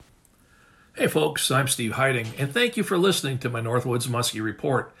Hey folks, I'm Steve Heiding, and thank you for listening to my Northwoods Muskie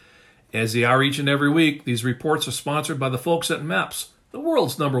Report. As they are each and every week, these reports are sponsored by the folks at MEPS, the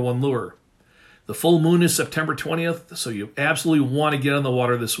world's #1 lure. The full moon is September 20th, so you absolutely want to get on the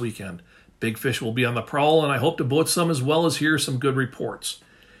water this weekend. Big fish will be on the prowl, and I hope to boat some as well as hear some good reports.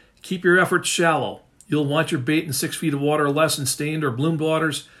 Keep your efforts shallow. You'll want your bait in 6 feet of water or less in stained or bloomed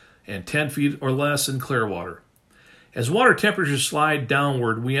waters, and 10 feet or less in clear water. As water temperatures slide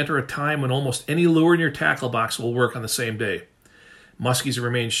downward, we enter a time when almost any lure in your tackle box will work on the same day. Muskies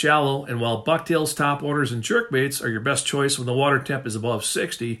remain shallow, and while bucktails, topwaters, and jerkbaits are your best choice when the water temp is above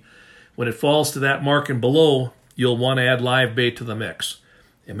 60, when it falls to that mark and below, you'll want to add live bait to the mix.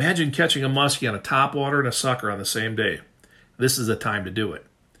 Imagine catching a muskie on a topwater and a sucker on the same day. This is the time to do it.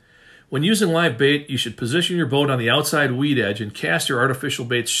 When using live bait, you should position your boat on the outside weed edge and cast your artificial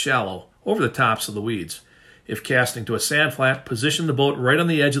baits shallow, over the tops of the weeds. If casting to a sand flat, position the boat right on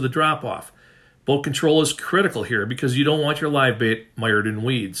the edge of the drop-off. Boat control is critical here because you don't want your live bait mired in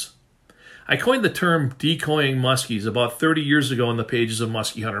weeds. I coined the term decoying muskies about 30 years ago in the pages of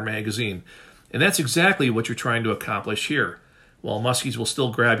Muskie Hunter magazine, and that's exactly what you're trying to accomplish here. While muskies will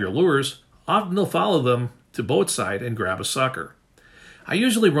still grab your lures, often they'll follow them to boat side and grab a sucker. I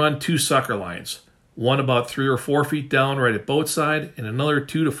usually run 2 sucker lines, one about 3 or 4 feet down right at boat side, and another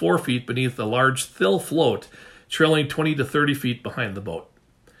 2 to 4 feet beneath a large thill float, trailing 20 to 30 feet behind the boat.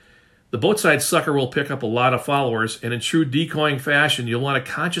 The boat side sucker will pick up a lot of followers, and in true decoying fashion, you'll want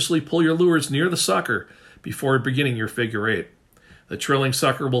to consciously pull your lures near the sucker before beginning your figure 8. The trailing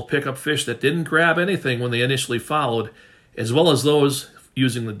sucker will pick up fish that didn't grab anything when they initially followed, as well as those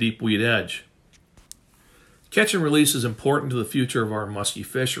using the deep weed edge. Catch and release is important to the future of our muskie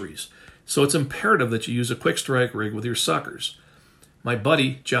fisheries, so it's imperative that you use a quick strike rig with your suckers. My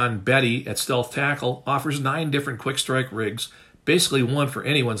buddy, John Betty at Stealth Tackle, offers 9 different quick strike rigs, basically one for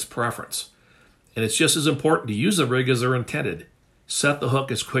anyone's preference. And it's just as important to use the rig as they're intended. Set the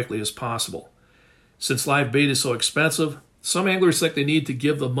hook as quickly as possible. Since live bait is so expensive, some anglers think they need to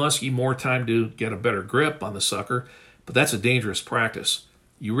give the muskie more time to get a better grip on the sucker, but that's a dangerous practice.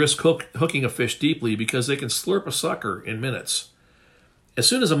 You risk hooking a fish deeply because they can slurp a sucker in minutes. As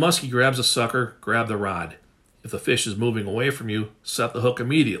soon as a muskie grabs a sucker, grab the rod. If the fish is moving away from you, set the hook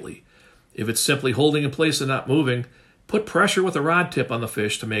immediately. If it's simply holding in place and not moving, put pressure with a rod tip on the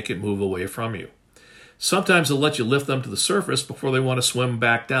fish to make it move away from you. Sometimes they'll let you lift them to the surface before they want to swim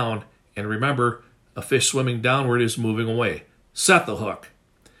back down, and remember, a fish swimming downward is moving away. Set the hook.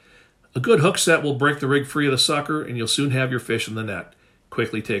 A good hook set will break the rig free of the sucker, and you'll soon have your fish in the net.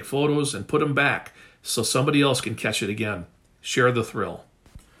 Quickly take photos and put them back so somebody else can catch it again. Share the thrill.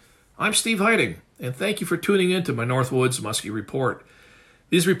 I'm Steve Heiding, and thank you for tuning in to my Northwoods Muskie Report.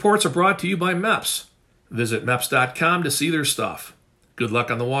 These reports are brought to you by MEPS. Visit MEPS.com to see their stuff. Good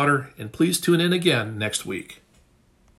luck on the water, and please tune in again next week.